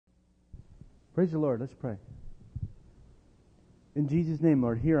Praise the Lord. Let's pray. In Jesus' name,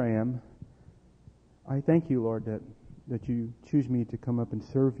 Lord, here I am. I thank you, Lord, that you choose me to come up and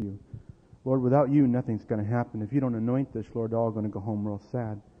serve you. Lord, without you, nothing's going to happen. If you don't anoint this, Lord, they're all going to go home real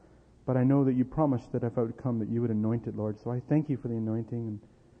sad. But I know that you promised that if I would come, that you would anoint it, Lord. So I thank you for the anointing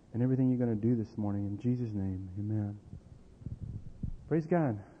and everything you're going to do this morning. In Jesus' name, amen. Praise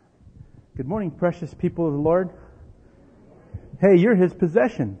God. Good morning, precious people of the Lord. Hey, you're His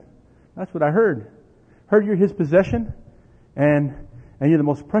possession. That's what I heard. Heard you're His possession, and you're the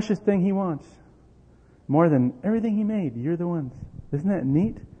most precious thing He wants. More than everything He made, you're the ones. Isn't that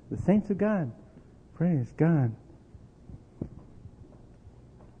neat? The saints of God. Praise God.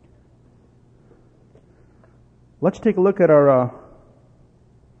 Let's take a look at our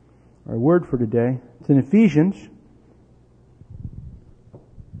word for today. It's in Ephesians.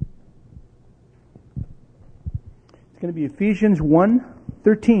 It's going to be Ephesians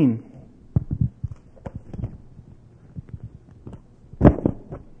 1:13.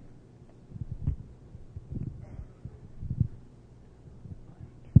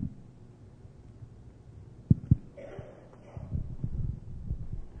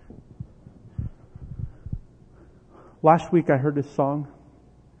 Last week I heard this song.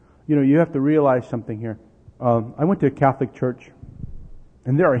 You know, you have to realize something here. I went to a Catholic church,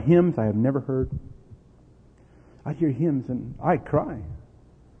 and there are hymns I have never heard. I hear hymns and I cry.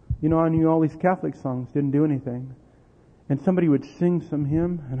 You know, I knew all these Catholic songs, didn't do anything. And somebody would sing some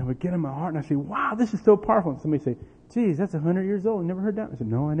hymn, and I would get in my heart, and I'd say, wow, this is so powerful. And somebody would say, geez, that's 100 years old. I never heard that. I said,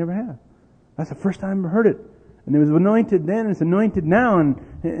 no, I never have. That's the first time I ever heard it. And it was anointed then, and it's anointed now, and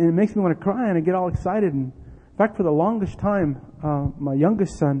it makes me want to cry, and I get all excited. And in fact, for the longest time, my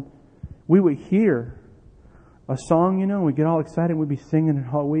youngest son, we would hear a song, you know, and we'd get all excited, and we'd be singing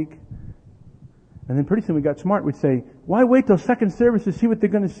it all week. And then pretty soon we got smart. We'd say, why wait till second service to see what they're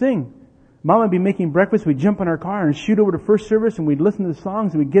going to sing? Mom would be making breakfast. We'd jump in our car and shoot over to first service, and we'd listen to the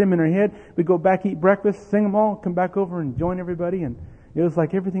songs, and we'd get them in our head. We'd go back, eat breakfast, sing them all, come back over and join everybody. And it was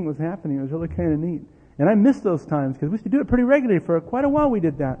like everything was happening. It was really kind of neat. And I miss those times because we used to do it pretty regularly. For quite a while we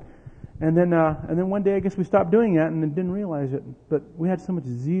did that. And then one day I guess we stopped doing that and didn't realize it. But we had so much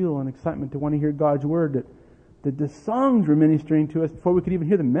zeal and excitement to want to hear God's Word that the songs were ministering to us before we could even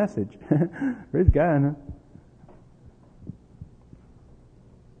hear the message. Praise God, huh?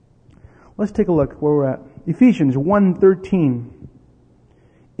 Let's take a look where we're at. Ephesians 1:13.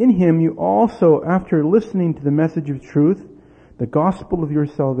 In Him you also, after listening to the message of truth, the gospel of your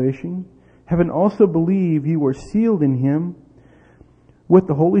salvation, having also believed, you were sealed in Him with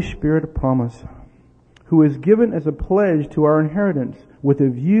the Holy Spirit of promise, who is given as a pledge to our inheritance, with a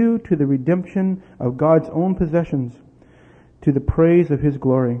view to the redemption of God's own possessions, to the praise of His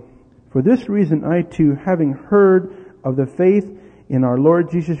glory. For this reason I too, having heard of the faith in our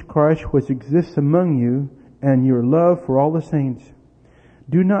Lord Jesus Christ which exists among you, and your love for all the saints,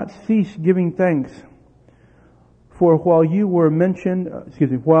 do not cease giving thanks. For while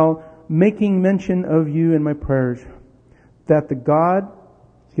making mention of you in my prayers, that the God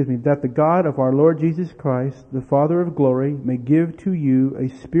of our Lord Jesus Christ, the Father of glory, may give to you a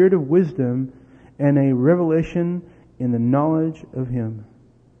spirit of wisdom and a revelation in the knowledge of Him.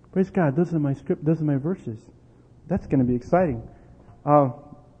 Praise God. Those are my verses. That's going to be exciting. I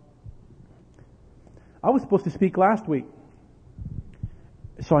was supposed to speak last week.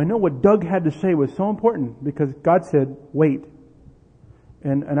 So I know what Doug had to say was so important because God said, wait.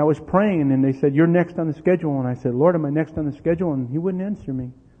 And I was praying and they said, you're next on the schedule. And I said, Lord, am I next on the schedule? And He wouldn't answer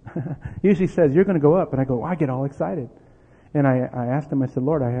me. He usually says, you're going to go up. And I go, I get all excited. And I asked Him, I said,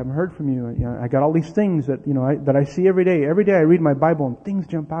 Lord, I haven't heard from you. You know, I got all these things that, you know, that I see every day. Every day I read my Bible and things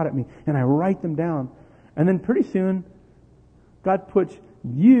jump out at me and I write them down. And then pretty soon, God puts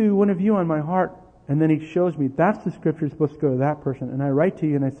one of you on my heart. And then He shows me that's the scripture supposed to go to that person. And I write to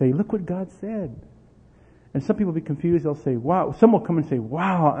you and I say, look what God said. And some people will be confused. They'll say, wow. Some will come and say,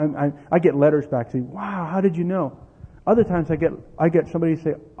 wow. I get letters back saying, wow, how did you know? Other times I get somebody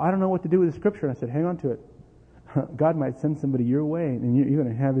say, I don't know what to do with the scripture. And I said, hang on to it. God might send somebody your way and you're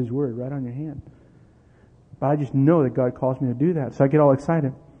going to have His word right on your hand. But I just know that God calls me to do that. So I get all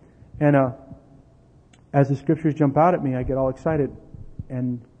excited. And as the scriptures jump out at me, I get all excited.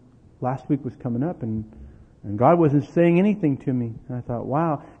 And last week was coming up and God wasn't saying anything to me. And I thought,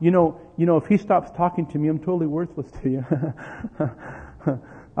 wow, you know, if He stops talking to me, I'm totally worthless to you.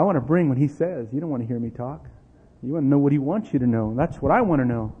 I want to bring what He says. You don't want to hear me talk. You want to know what He wants you to know. That's what I want to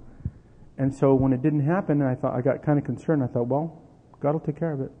know. And so when it didn't happen, I got kind of concerned. I thought, well, God will take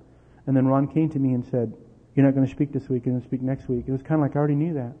care of it. And then Ron came to me and said, you're not going to speak this week. You're going to speak next week. It was kind of like I already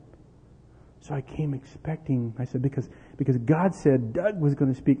knew that. So I came expecting. I said, because God said Doug was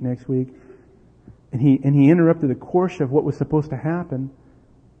going to speak next week. And he interrupted the course of what was supposed to happen.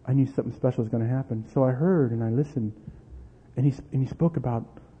 I knew something special was going to happen. So I heard and I listened. And he spoke about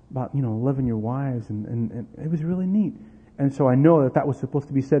loving your wives, and it was really neat. And so I know that was supposed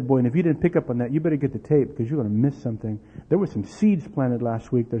to be said, boy, and if you didn't pick up on that, you better get the tape because you're going to miss something. There were some seeds planted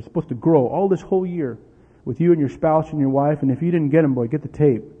last week. They're supposed to grow all this whole year with you and your spouse and your wife. And if you didn't get them, boy, get the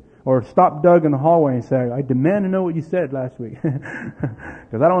tape. Or stop Doug in the hallway and say, I demand to know what you said last week.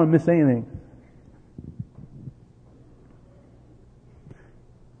 Because I don't want to miss anything.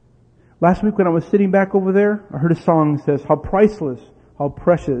 Last week when I was sitting back over there, I heard a song that says, how priceless, how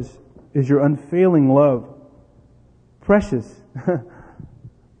precious is your unfailing love. Precious.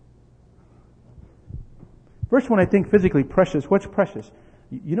 First one I think physically precious. What's precious?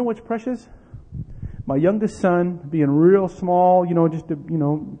 You know what's precious? My youngest son being real small, I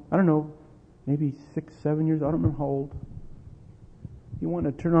don't know, maybe 6, 7 years, I don't remember how old. You want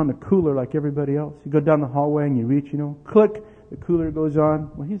to turn on the cooler like everybody else. You go down the hallway and you reach, click, the cooler goes on.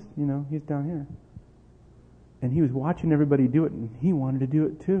 Well, he's down here. And he was watching everybody do it, and he wanted to do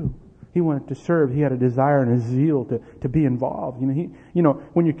it too. He wanted to serve. He had a desire and a zeal to be involved.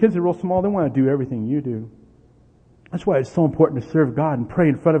 When your kids are real small, they want to do everything you do. That's why it's so important to serve God and pray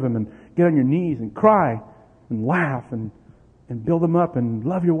in front of Him and get on your knees and cry and laugh and build them up and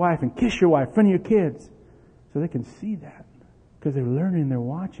love your wife and kiss your wife in front of your kids so they can see that. Because they're learning, they're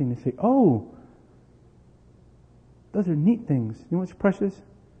watching. They say, oh, those are neat things. You know what's precious?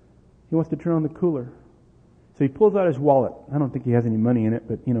 He wants to turn on the cooler. So he pulls out his wallet. I don't think he has any money in it,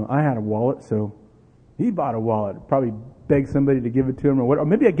 but I had a wallet, so he bought a wallet. Probably begged somebody to give it to him or whatever. Or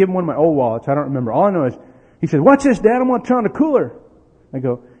maybe I gave him one of my old wallets. I don't remember. All I know is he said, watch this, Dad. I'm going to turn on the cooler. I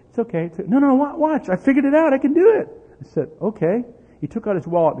go, it's okay. No, watch. I figured it out. I can do it. I said, okay. He took out his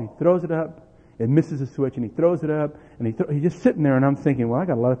wallet and he throws it up. It misses the switch and he throws it up and he's just sitting there and I'm thinking, well, I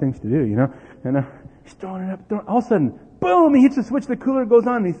got a lot of things to do, And he's throwing it up. All of a sudden, boom, he hits the switch. The cooler goes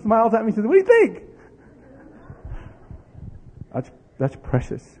on and he smiles at me and says, what do you think? That's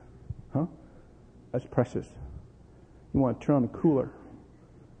precious. Huh? That's precious. You want to turn on the cooler.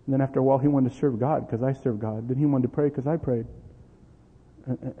 And then after a while, he wanted to serve God because I serve God. Then he wanted to pray because I prayed.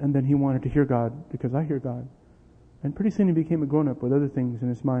 And then he wanted to hear God because I hear God. And pretty soon he became a grown-up with other things in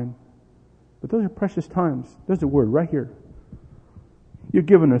his mind. But those are precious times. There's a word right here. You're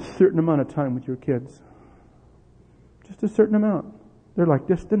given a certain amount of time with your kids. Just a certain amount. They're like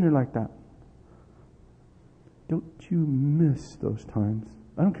this, then they're like that. Don't you miss those times.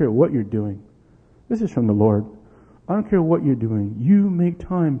 I don't care what you're doing. This is from the Lord. I don't care what you're doing. You make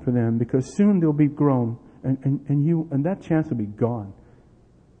time for them because soon they'll be grown and that chance will be gone.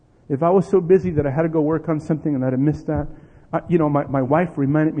 If I was so busy that I had to go work on something and I'd have missed that, my wife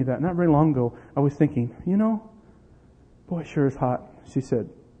reminded me that not very long ago. I was thinking, boy, it sure is hot. She said,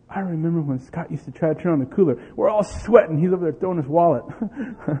 I remember when Scott used to try to turn on the cooler. We're all sweating. He's over there throwing his wallet.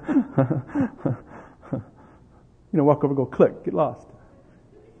 Walk over, go click, get lost.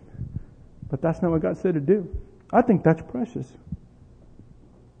 But that's not what God said to do. I think that's precious.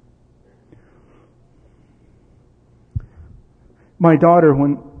 My daughter,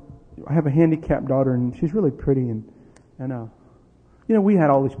 I have a handicapped daughter, and she's really pretty, and we had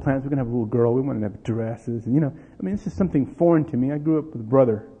all these plans. We're going to have a little girl. We wanted to have dresses. And, this is something foreign to me. I grew up with a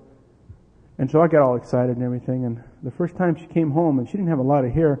brother. And so I got all excited and everything. And the first time she came home, and she didn't have a lot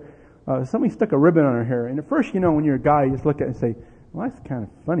of hair, somebody stuck a ribbon on her hair. And at first, when you're a guy, you just look at it and say, well, that's kind of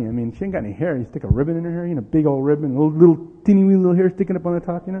funny. She ain't got any hair. You stick a ribbon in her hair, big old ribbon, little teeny wee little hair sticking up on the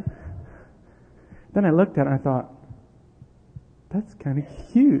top, Then I looked at it and I thought, that's kind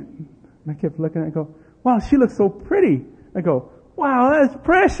of cute. And I kept looking at it and go, wow, she looks so pretty. I go, wow, that's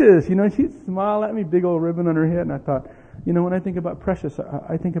precious. She'd smile at me, big old ribbon on her head. And I thought, when I think about precious,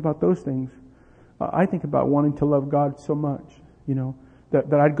 I think about those things. I think about wanting to love God so much,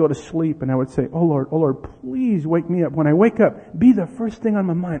 that I'd go to sleep and I would say, oh Lord, please wake me up. When I wake up, be the first thing on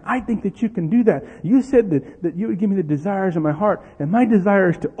my mind. I think that you can do that. You said that you would give me the desires of my heart. And my desire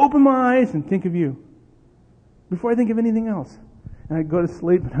is to open my eyes and think of you before I think of anything else. And I'd go to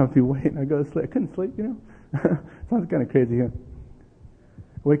sleep and I would be waiting. I'd go to sleep. I couldn't sleep, Sounds kind of crazy, huh?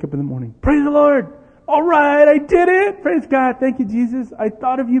 I wake up in the morning. Praise the Lord! All right, I did it! Praise God. Thank you, Jesus. I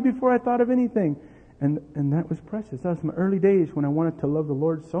thought of you before I thought of anything. And that was precious. That was my early days when I wanted to love the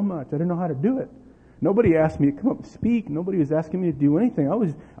Lord so much. I didn't know how to do it. Nobody asked me to come up and speak. Nobody was asking me to do anything. I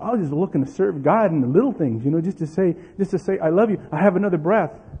was just looking to serve God in the little things, just to say, I love you. I have another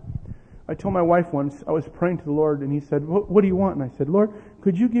breath. I told my wife once, I was praying to the Lord and He said, what do you want? And I said, Lord,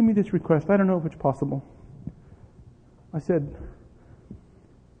 could you give me this request? I don't know if it's possible. I said,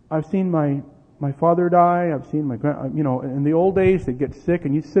 I've seen my my father die. I've seen my in the old days they get sick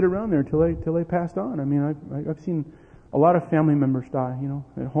and you sit around there till they passed on. I mean, I've seen a lot of family members die,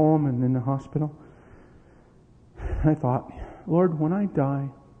 at home and in the hospital. And I thought, Lord, when I die,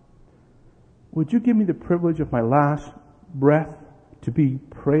 would you give me the privilege of my last breath to be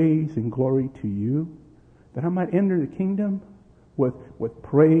praise and glory to you? That I might enter the kingdom with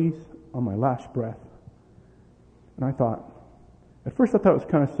praise on my last breath. And I thought, at first I thought it was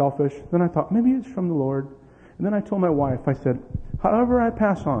kind of selfish. Then I thought, maybe it's from the Lord. And then I told my wife, I said, however I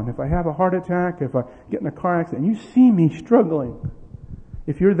pass on, if I have a heart attack, if I get in a car accident, and you see me struggling,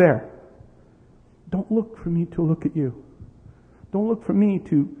 if you're there, don't look for me to look at you. Don't look for me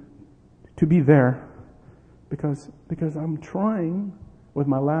to be there, because I'm trying with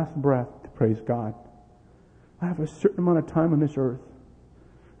my last breath to praise God. I have a certain amount of time on this earth,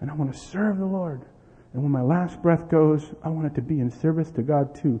 and I want to serve the Lord. And when my last breath goes, I want it to be in service to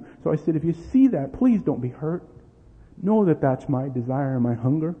God too. So I said, if you see that, please don't be hurt. Know that that's my desire and my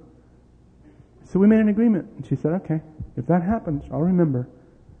hunger. So we made an agreement. And she said, okay, if that happens, I'll remember.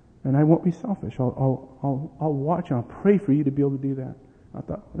 And I won't be selfish. I'll watch and I'll pray for you to be able to do that. I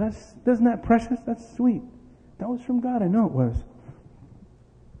thought, isn't that precious? That's sweet. That was from God. I know it was.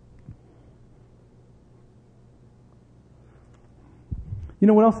 You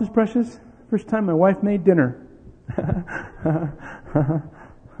know what else is precious? First time my wife made dinner.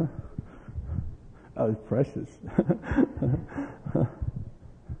 That was precious.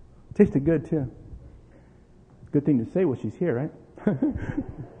 Tasted good too. Good thing to say while she's here, right?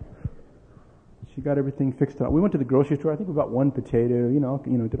 She got everything fixed up. We went to the grocery store. I think we got one potato, did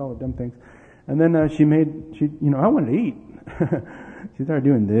all the dumb things. And then I wanted to eat. She started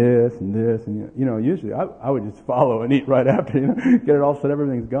doing this and this, and usually I would just follow and eat right after, get it all set,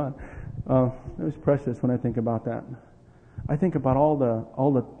 everything's gone. It was precious when I think about that. I think about all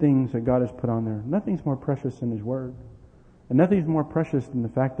the things that God has put on there. Nothing's more precious than His Word. And nothing's more precious than the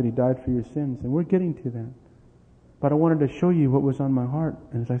fact that He died for your sins. And we're getting to that. But I wanted to show you what was on my heart.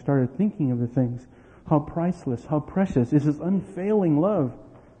 And as I started thinking of the things, how priceless, how precious is His unfailing love.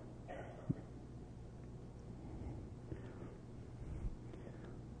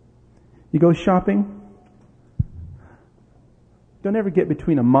 You go shopping. Don't ever get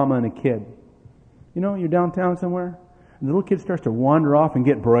between a mama and a kid. You're downtown somewhere, and the little kid starts to wander off and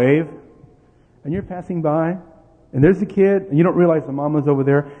get brave, and you're passing by, and there's the kid, and you don't realize the mama's over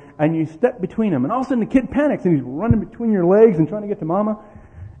there, and you step between them, and all of a sudden the kid panics, and he's running between your legs and trying to get to mama,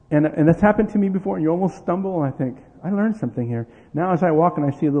 and that's happened to me before, and you almost stumble, and I think, I learned something here. Now as I walk and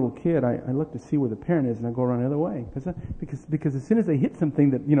I see a little kid, I look to see where the parent is, and I go around the other way, because as soon as they hit something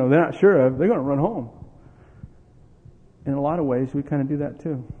that, they're not sure of, they're going to run home. In a lot of ways, we kind of do that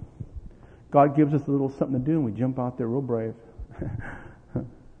too. God gives us a little something to do, and we jump out there real brave.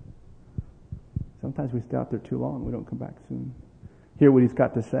 Sometimes we stay out there too long. We don't come back soon. Hear what He's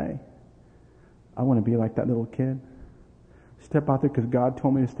got to say. I want to be like that little kid. Step out there because God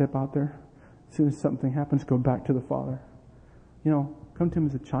told me to step out there. As soon as something happens, go back to the Father. Come to Him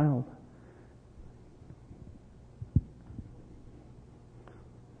as a child.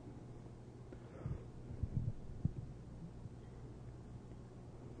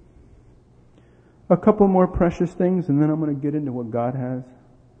 A couple more precious things, and then I'm going to get into what God has.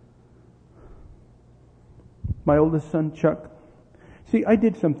 My oldest son, Chuck. See, I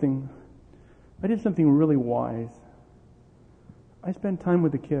did something really wise. I spend time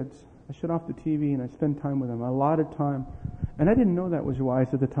with the kids. I shut off the TV and I spend time with them. A lot of time. And I didn't know that was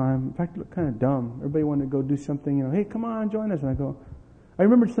wise at the time. In fact, it looked kind of dumb. Everybody wanted to go do something, hey, come on, join us. And I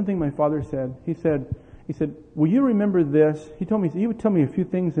remembered something my father said. He said, will you remember this? He would tell me a few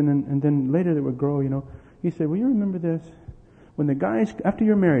things and then later they would grow, He said, will you remember this? When the guys, after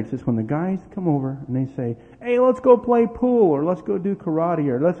you're married, he says, when the guys come over and they say, hey, let's go play pool, or let's go do karate,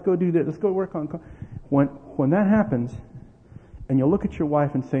 or let's go do this, let's go work on, when that happens, and you'll look at your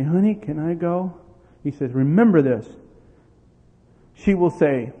wife and say, honey, can I go? He says, remember this. She will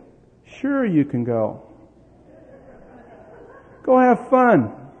say, sure you can go. Go have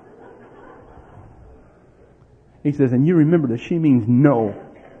fun. He says, and you remember that she means no.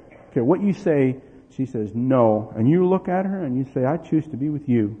 Okay, what you say, she says no. And you look at her and you say, I choose to be with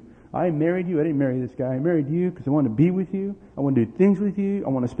you. I married you. I didn't marry this guy. I married you because I want to be with you. I want to do things with you. I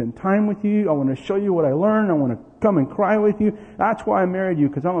want to spend time with you. I want to show you what I learned. I want to come and cry with you. That's why I married you,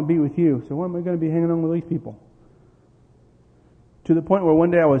 because I want to be with you. So why am I going to be hanging on with these people? To the point where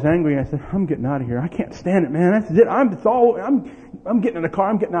one day I was angry. I said, I'm getting out of here. I can't stand it, man. That's it. I'm getting in the car.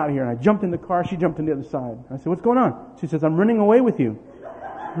 I'm getting out of here. And I jumped in the car. She jumped on the other side. I said, what's going on? She says, I'm running away with you.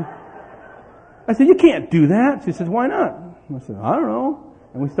 I said, you can't do that. She says, why not? I said, I don't know.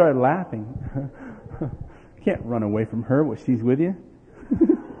 And we started laughing. You can't run away from her when she's with you.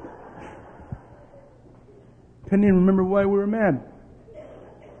 Couldn't even remember why we were mad.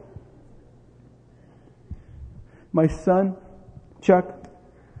 My son, Chuck,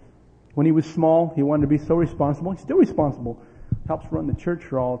 when he was small, he wanted to be so responsible. He's still responsible. Helps run the church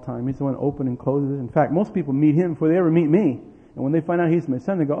for all the time. He's the one that opens and closes. In fact, most people meet him before they ever meet me. And when they find out he's my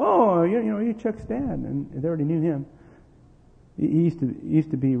son, they go, "Oh, you're Chuck's dad," and they already knew him. He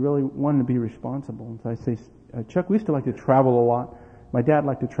used to be really wanting to be responsible. And so I say, Chuck, we used to like to travel a lot. My dad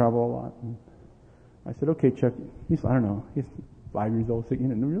liked to travel a lot. And I said, "Okay, Chuck." He's 5 years old, 6,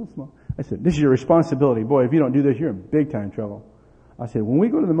 real small. I said, "This is your responsibility, boy. If you don't do this, you're in big time trouble." I said, "When we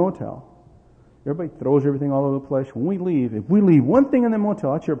go to the motel, everybody throws everything all over the place. When we leave, if we leave one thing in the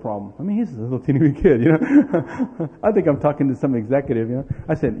motel, that's your problem." I mean, he's a little teeny kid, I think I'm talking to some executive,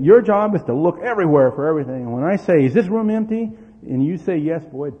 I said, "Your job is to look everywhere for everything. And when I say, 'Is this room empty?' and you say yes,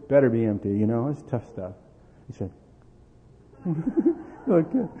 boy, it better be empty, It's tough stuff." He said, "Look,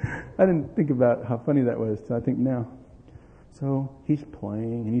 I didn't think about how funny that was, so I think now." So he's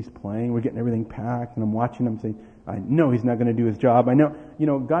playing and he's playing. We're getting everything packed, and I'm watching him say, I know he's not going to do his job. I know,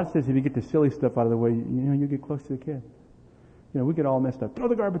 God says if you get the silly stuff out of the way, you get close to the kid. We get all messed up. Throw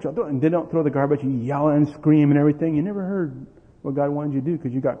the garbage out. And they don't throw the garbage. You yell and scream and everything. You never heard what God wanted you to do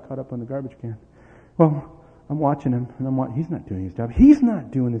because you got caught up on the garbage can. Well, I'm watching him, and he's not doing his job. He's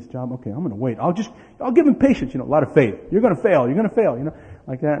not doing his job. Okay, I'm going to wait. I'll give him patience, a lot of faith. You're going to fail. You're going to fail,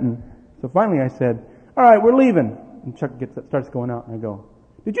 like that. And so finally I said, "All right, we're leaving." And Chuck starts going out, and I go,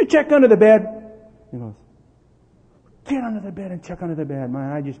 "Did you check under the bed?" He goes, "Get under the bed and check under the bed."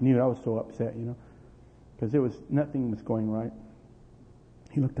 Man, I just knew it. I was so upset, because nothing was going right.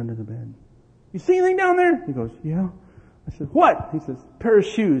 He looked under the bed. "You see anything down there?" He goes, "Yeah." I said, "What?" He says, "Pair of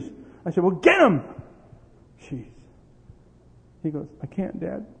shoes." I said, "Well, get them." Jeez. He goes, "I can't,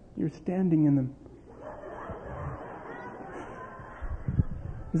 Dad. You're standing in them."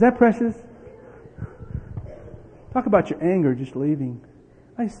 Is that precious? Talk about your anger just leaving.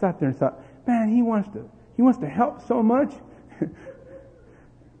 I sat there and thought, man, he wants to help so much.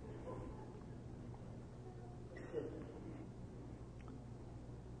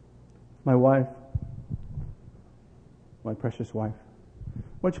 My wife, my precious wife.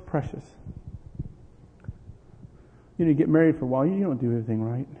 What's precious? You get married for a while, you don't do everything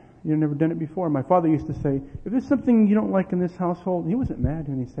right. You've never done it before. My father used to say, if there's something you don't like in this household, he wasn't mad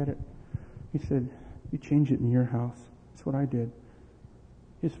when he said it. He said, "You change it in your house." That's what I did.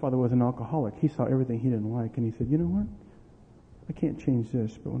 His father was an alcoholic. He saw everything he didn't like, and he said, "You know what? I can't change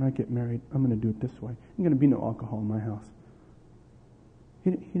this, but when I get married, I'm going to do it this way. There's going to be no alcohol in my house."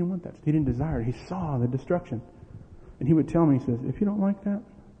 He didn't want that. He didn't desire it. He saw the destruction. And he would tell me, he says, "If you don't like that,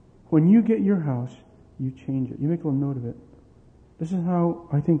 when you get your house, you change it. You make a little note of it. This is how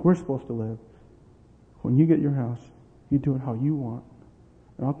I think we're supposed to live. When you get your house, you do it how you want.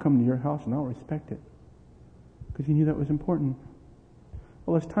 And I'll come to your house and I'll respect it." Because he knew that was important.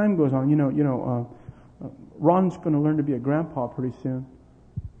 Well, as time goes on, Ron's going to learn to be a grandpa pretty soon.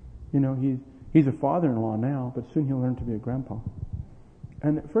 He's a father-in-law now, but soon he'll learn to be a grandpa.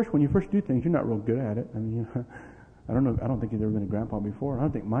 And at first, when you first do things, you're not real good at it. I mean, I don't know. I don't think he's ever been a grandpa before. I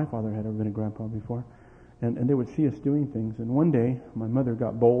don't think my father had ever been a grandpa before. And they would see us doing things. And one day, my mother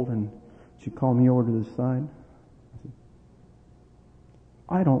got bold and she called me over to the side. I said,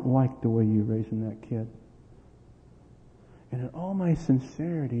 "I don't like the way you're raising that kid." And in all my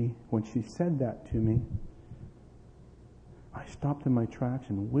sincerity, when she said that to me, I stopped in my tracks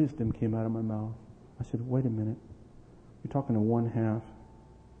and wisdom came out of my mouth. I said, "Wait a minute. You're talking to one half.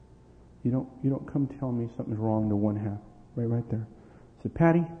 You don't come tell me something's wrong to one half." Right there. I said,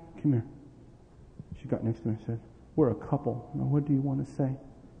 "Patty, come here." She got next to me and said, "We're a couple. Now what do you want to say?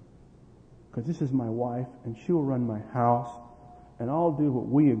 Because this is my wife and she'll run my house and I'll do what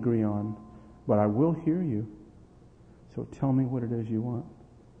we agree on, but I will hear you. So tell me what it is you want."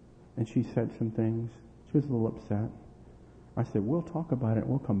 And she said some things. She was a little upset. I said, "We'll talk about it and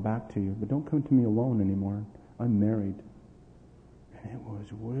we'll come back to you, but don't come to me alone anymore. I'm married." And it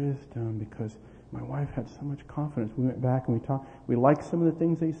was wisdom because my wife had so much confidence. We went back and we talked. We liked some of the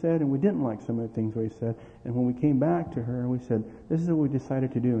things they said and we didn't like some of the things they said. And when we came back to her and we said, "This is what we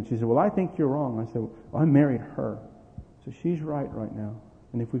decided to do." And she said, "Well, I think you're wrong." I said, "Well, I married her. So she's right now.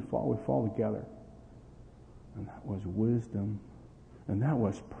 And if we fall together." And that was wisdom. And that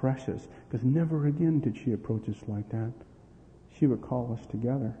was precious. Because never again did she approach us like that. She would call us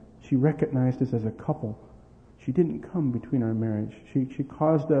together. She recognized us as a couple. She didn't come between our marriage. She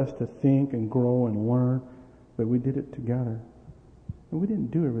caused us to think and grow and learn, but we did it together. And we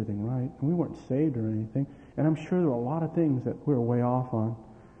didn't do everything right. And we weren't saved or anything. And I'm sure there were a lot of things that we were way off on.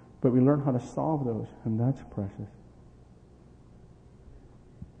 But we learned how to solve those. And that's precious.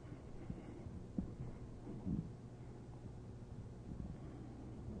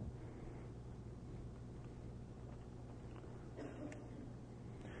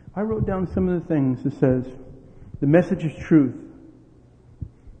 I wrote down some of the things that says, the message is truth.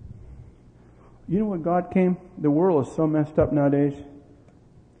 You know what God came? The world is so messed up nowadays.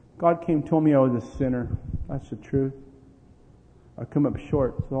 God came and told me I was a sinner. That's the truth. I come up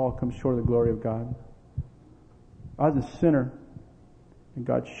short, so all come short of the glory of God. I was a sinner. And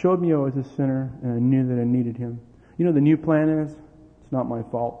God showed me I was a sinner, and I knew that I needed Him. You know the new plan is? It's not my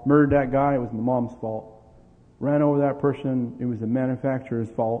fault. Murdered that guy, it was my mom's fault. Ran over that person, it was the manufacturer's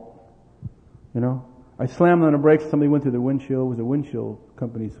fault. You know? I slammed on the brakes, somebody went through the windshield, it was the windshield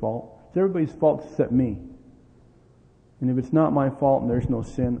company's fault. It's everybody's fault except me. And if it's not my fault and there's no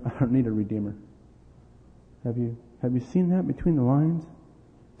sin, I don't need a redeemer. Have you seen that between the lines?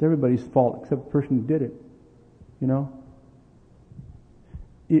 It's everybody's fault except the person who did it. You know?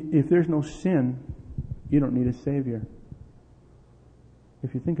 If there's no sin, you don't need a Savior.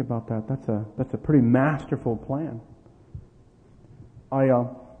 If you think about that, that's a pretty masterful plan. I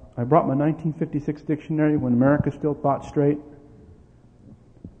brought my 1956 dictionary when America still thought straight.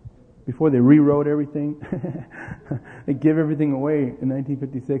 Before they rewrote everything, they give everything away. In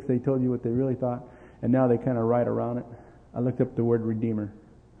 1956, they told you what they really thought, and now they kind of write around it. I looked up the word Redeemer.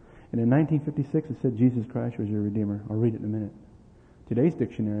 And in 1956, it said Jesus Christ was your Redeemer. I'll read it in a minute. Today's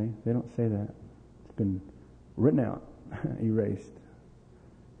dictionary, they don't say that. It's been written out, erased.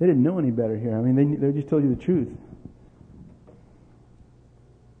 They didn't know any better here. I mean, they just told you the truth.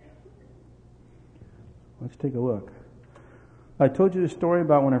 Let's take a look. I told you the story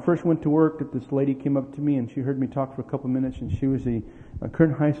about when I first went to work that this lady came up to me and she heard me talk for a couple of minutes, and she was a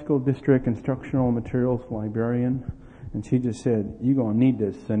Kern High School District Instructional Materials Librarian. And she just said, "You're going to need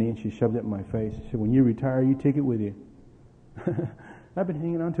this, Sonny." And she shoved it in my face. She said, "When you retire, you take it with you." I've been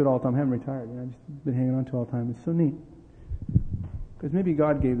hanging on to it all the time. I haven't retired. I've just been hanging on to it all the time. It's so neat. Because maybe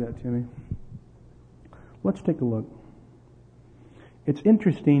God gave that to me. Let's take a look. It's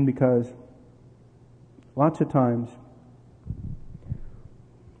interesting because lots of times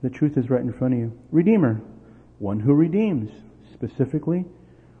the truth is right in front of you. Redeemer, one who redeems, specifically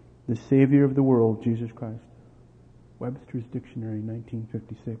the Savior of the world, Jesus Christ. Webster's Dictionary,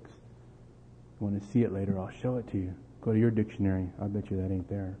 1956. You want to see it later, I'll show it to you. Go to your dictionary. I bet you that ain't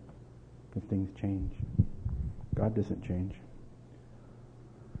there. Because things change. God doesn't change.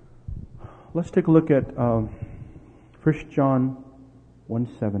 Let's take a look at 1 John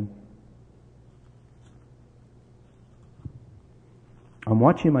 1:7. I'm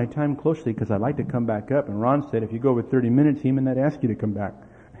watching my time closely because I'd like to come back up. And Ron said, if you go over 30 minutes, he may not ask you to come back.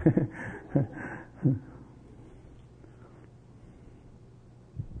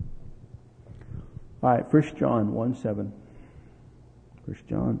 All right, 1 John 1:7. 1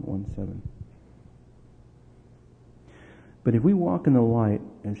 John 1:7. But if we walk in the light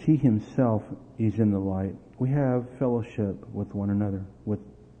as He Himself is in the light, we have fellowship with one another, with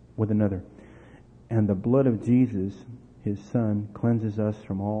another. And the blood of Jesus, His Son, cleanses us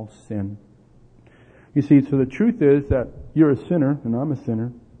from all sin. You see, so the truth is that you're a sinner, and I'm a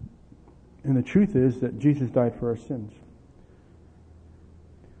sinner. And the truth is that Jesus died for our sins.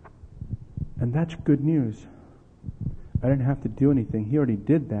 And that's good news. I didn't have to do anything. He already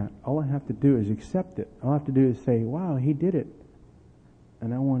did that. All I have to do is accept it. All I have to do is say, wow, He did it.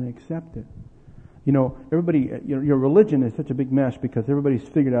 And I want to accept it. You know, everybody, your religion is such a big mess because everybody's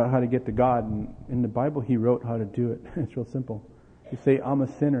figured out how to get to God. And in the Bible, He wrote how to do it. It's real simple. You say, I'm a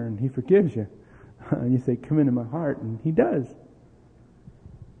sinner, and He forgives you. And you say, come into my heart, and He does.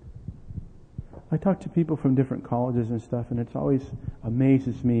 I talk to people from different colleges and stuff, and it's always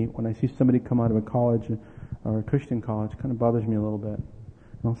amazes me when I see somebody come out of a college or a Christian college. It kind of bothers me a little bit.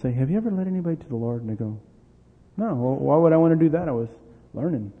 And I'll say, have you ever led anybody to the Lord? And they go, no. Well, why would I want to do that? I was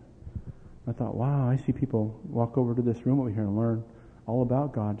learning. I thought, wow, I see people walk over to this room over here and learn all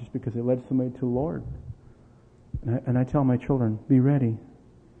about God just because they led somebody to the Lord. And I tell my children, be ready.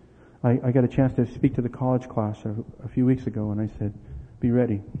 I got a chance to speak to the college class a few weeks ago, and I said, be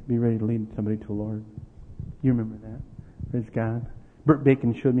ready to lead somebody to the Lord. You remember that? Praise God. Burt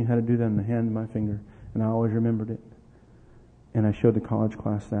Bacon showed me how to do that in the hand of my finger, and I always remembered it. And I showed the college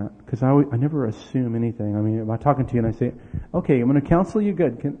class that. Because I never assume anything. I mean, if I'm talking to you and I say, okay, I'm going to counsel you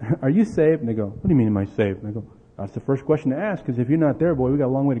good. Are you saved? And they go, what do you mean am I saved? And I go, that's the first question to ask, because if you're not there, boy, we got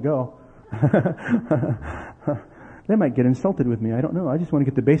a long way to go. They might get insulted with me. I don't know. I just want to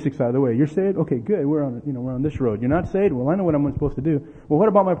get the basics out of the way. You're saved? Okay, good. We're on this road. You're not saved? Well, I know what I'm supposed to do. Well, what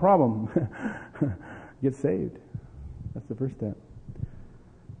about my problem? Get saved. That's the first step.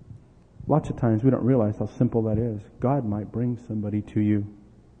 Lots of times we don't realize how simple that is. God might bring somebody to you,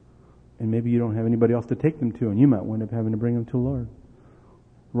 and maybe you don't have anybody else to take them to, and you might wind up having to bring them to the Lord.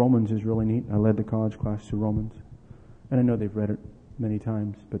 Romans is really neat. I led the college class to Romans, and I know they've read it many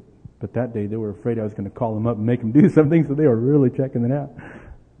times, but that day they were afraid I was going to call them up and make them do something, so they were really checking it out.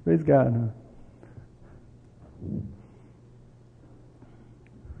 Praise God. Huh?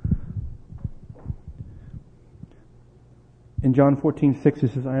 In John 14:6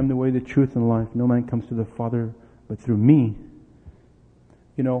 it says, I am the way, the truth, and the life. No man comes to the Father but through me.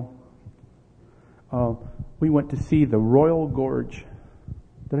 We went to see the Royal Gorge.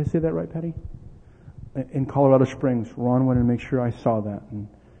 Did I say that right, Patty? In Colorado Springs. Ron wanted to make sure I saw that. And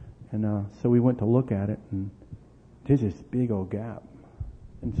so we went to look at it, and there's this big old gap.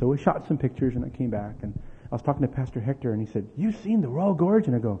 And so we shot some pictures, and I came back, and I was talking to Pastor Hector, and he said, "You've seen the Royal Gorge?"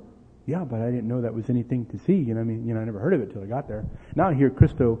 And I go, "Yeah, but I didn't know that was anything to see." I never heard of it till I got there. Now I hear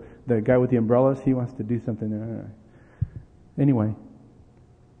Christo, the guy with the umbrellas, he wants to do something there. Anyway,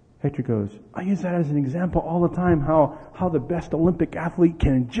 Hector goes, "I use that as an example all the time, how the best Olympic athlete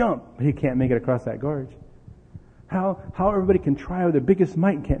can jump, but he can't make it across that gorge. How everybody can try with their biggest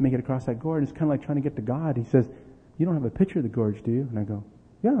might and can't make it across that gorge. It's kind of like trying to get to God." He says, "You don't have a picture of the gorge, do you?" And I go,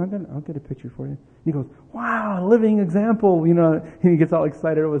 "Yeah, I'll get a picture for you." And he goes, "Wow, a living example," and he gets all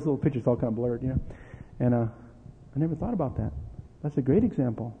excited over his little picture's all kind of blurred, And I never thought about that. That's a great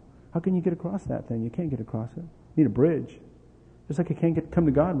example. How can you get across that thing? You can't get across it. You need a bridge. Just like you can't come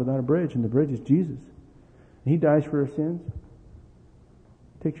to God without a bridge, and the bridge is Jesus. And He dies for our sins,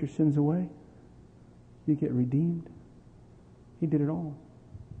 takes your sins away. You get redeemed. He did it all.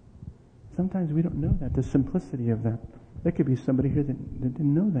 Sometimes we don't know that, the simplicity of that. There could be somebody here that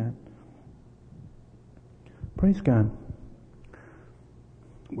didn't know that. Praise God.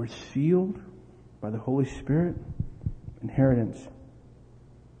 We're sealed by the Holy Spirit. Inheritance.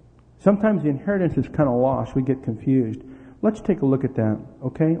 Sometimes the inheritance is kind of lost. We get confused. Let's take a look at that,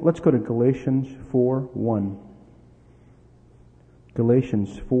 okay? Let's go to Galatians 4:1.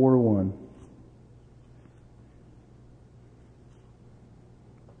 Galatians 4:1.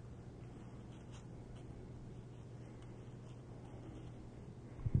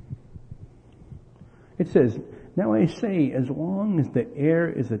 It says, "Now I say, as long as the heir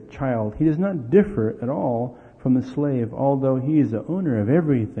is a child, he does not differ at all from the slave, although he is the owner of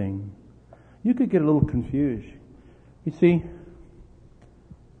everything." You could get a little confused. You see,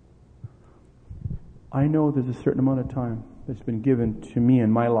 I know there's a certain amount of time that's been given to me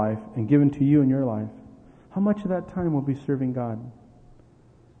in my life and given to you in your life. How much of that time will be serving God?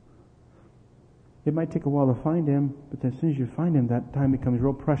 It might take a while to find Him, but as soon as you find Him, that time becomes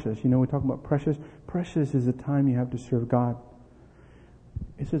real precious. We talk about precious. Precious is the time you have to serve God.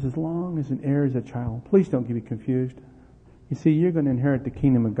 It says, as long as an heir is a child. Please don't get confused. You see, you're going to inherit the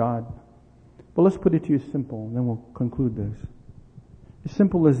kingdom of God. But let's put it to you simple, and then we'll conclude this. As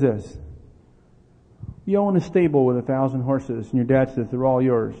simple as this. You own a stable with 1,000 horses, and your dad says they're all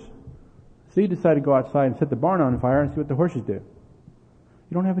yours. So you decide to go outside and set the barn on fire and see what the horses do. You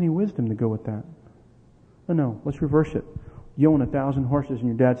don't have any wisdom to go with that. No, let's reverse it. You own 1,000 horses, and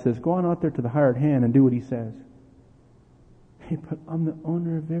your dad says, go on out there to the hired hand and do what he says. Hey, but I'm the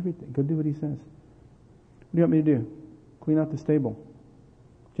owner of everything. Go do what he says. What do you want me to do? Clean out the stable.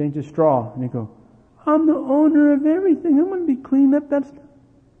 Change the straw. And you go, I'm the owner of everything. I'm going to be cleaning up that stuff.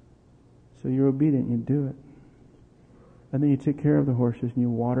 So you're obedient. You do it. And then you take care of the horses, and you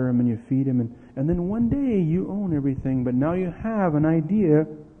water them, and you feed them. And then one day you own everything, but now you have an idea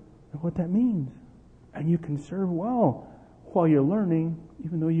of what that means. And you can serve well while you're learning,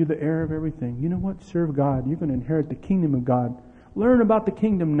 even though you're the heir of everything. You know what? Serve God. You're going to inherit the kingdom of God. Learn about the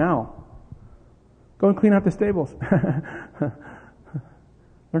kingdom now. Go and clean out the stables.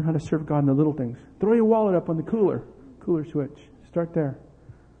 Learn how to serve God in the little things. Throw your wallet up on the cooler switch. Start there.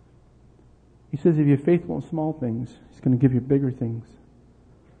 He says if you're faithful in small things, He's going to give you bigger things.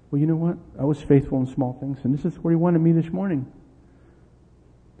 Well, you know what? I was faithful in small things, and this is where He wanted me this morning.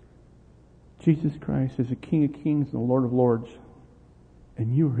 Jesus Christ is the King of Kings and the Lord of Lords,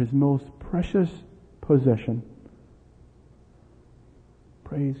 and you are His most precious possession.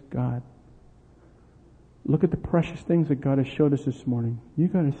 Praise God. Look at the precious things that God has showed us this morning. You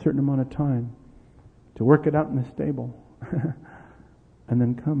got a certain amount of time to work it out in the stable and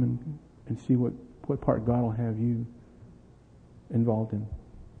then come and see what part God will have you involved in.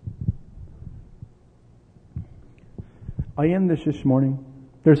 I end this morning.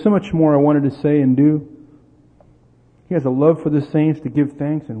 There's so much more I wanted to say and do, He has a love for the saints to give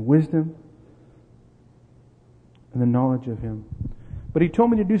thanks and wisdom and the knowledge of Him. But He told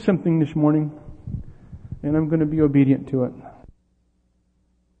me to do something this morning, and I'm going to be obedient to it. You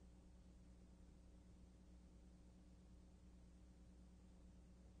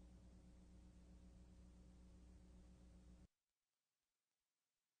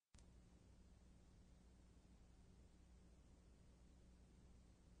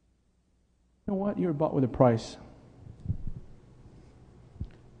know what? You were bought with a price.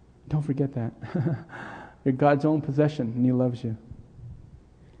 Don't forget that. You're God's own possession, and He loves you.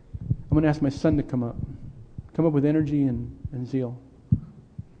 I'm going to ask my son to come up with energy and zeal.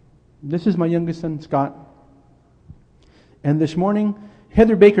 This is my youngest son, Scott. And this morning,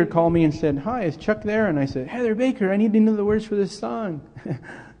 Heather Baker called me and said, "Hi, is Chuck there?" And I said, "Heather Baker, I need to know the words for this song."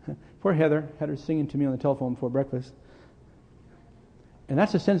 Poor Heather. Had her singing to me on the telephone before breakfast. And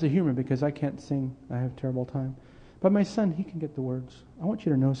that's a sense of humor because I can't sing. I have a terrible time. But my son, he can get the words. I want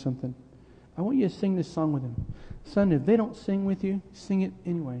you to know something. I want you to sing this song with him. Son, if they don't sing with you, sing it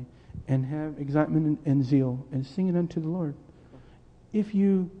anyway. And have excitement and zeal. And sing it unto the Lord. If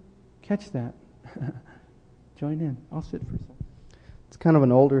you catch that, join in. I'll sit for a second. It's kind of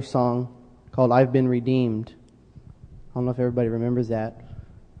an older song called "I've Been Redeemed." I don't know if everybody remembers that.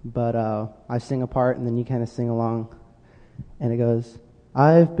 But I sing a part and then you kind of sing along. And it goes,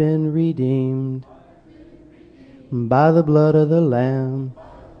 "I've been redeemed by the blood of the Lamb.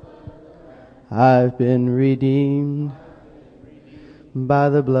 I've been redeemed by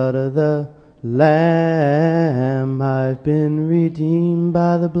the blood of the Lamb. I've been redeemed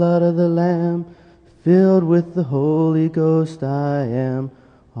by the blood of the Lamb. Filled with the Holy Ghost I am.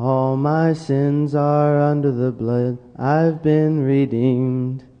 All my sins are under the blood. I've been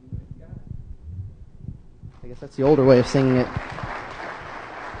redeemed." I guess that's the older way of singing it.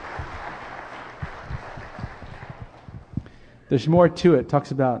 There's more to it. It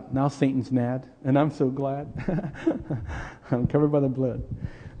talks about now Satan's mad, and I'm so glad. I'm covered by the blood.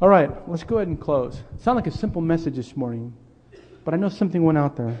 All right, let's go ahead and close. It sounded like a simple message this morning, but I know something went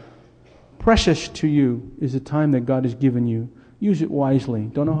out there. Precious to you is the time that God has given you. Use it wisely.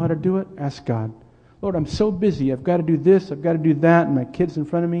 Don't know how to do it? Ask God. Lord, I'm so busy. I've got to do this. I've got to do that. And my kid's in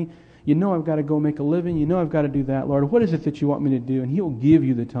front of me. You know I've got to go make a living. You know I've got to do that. Lord, what is it that you want me to do? And He'll give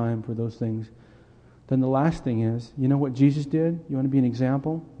you the time for those things. Then the last thing is, you know what Jesus did? You want to be an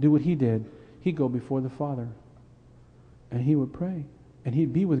example? Do what He did. He'd go before the Father. And He would pray. And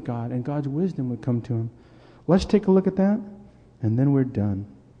He'd be with God. And God's wisdom would come to Him. Let's take a look at that. And then we're done.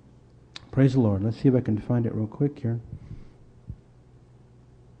 Praise the Lord. Let's see if I can find it real quick here.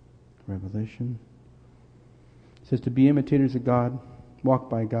 Revelation. It says to be imitators of God. Walk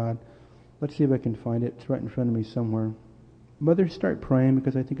by God. Let's see if I can find it. It's right in front of me somewhere. Mother, start praying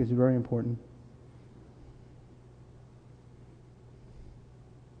because I think it's very important.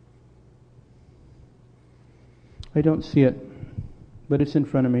 I don't see it, but it's in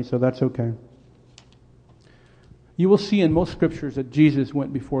front of me, so that's okay. You will see in most scriptures that Jesus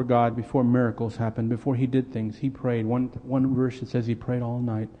went before God, before miracles happened, before He did things. He prayed. One verse it says He prayed all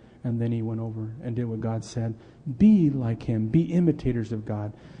night, and then He went over and did what God said. Be like Him. Be imitators of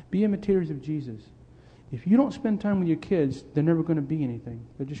God. Be imitators of Jesus. If you don't spend time with your kids, they're never going to be anything.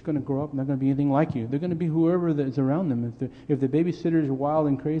 They're just going to grow up and they're going to be anything like you. They're going to be whoever that is around them. If the babysitter is wild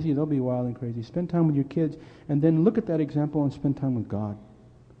and crazy, they'll be wild and crazy. Spend time with your kids and then look at that example and spend time with God.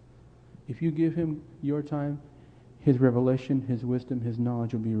 If you give Him your time, His revelation, His wisdom, His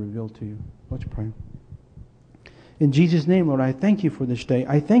knowledge will be revealed to you. Let's pray. In Jesus' name, Lord, I thank You for this day.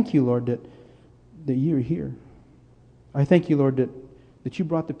 I thank You, Lord, that You're here. I thank You, Lord, that You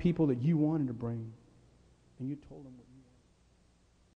brought the people that You wanted to bring. And You told them